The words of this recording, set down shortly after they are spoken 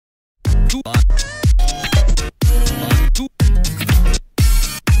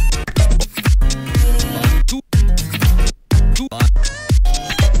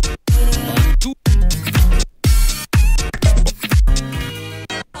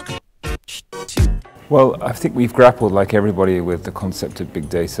Well, I think we've grappled, like everybody, with the concept of big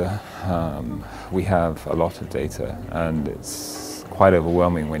data. We have a lot of data, and it's quite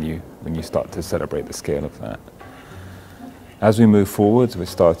overwhelming when you start to celebrate the scale of that. As we move forward, we're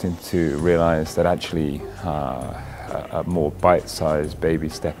starting to realize that actually a more bite-sized baby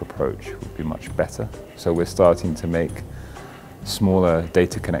step approach would be much better. So we're starting to make smaller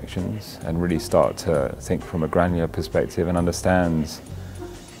data connections and really start to think from a granular perspective and understand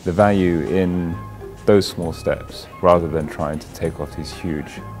the value in those small steps rather than trying to take off these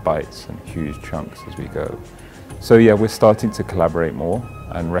huge bites and huge chunks as we go. So yeah, we're starting to collaborate more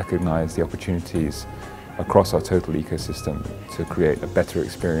and recognize the opportunities across our total ecosystem to create a better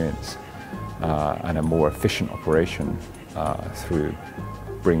experience and a more efficient operation through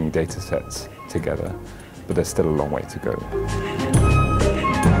bringing data sets together. But there's still a long way to go.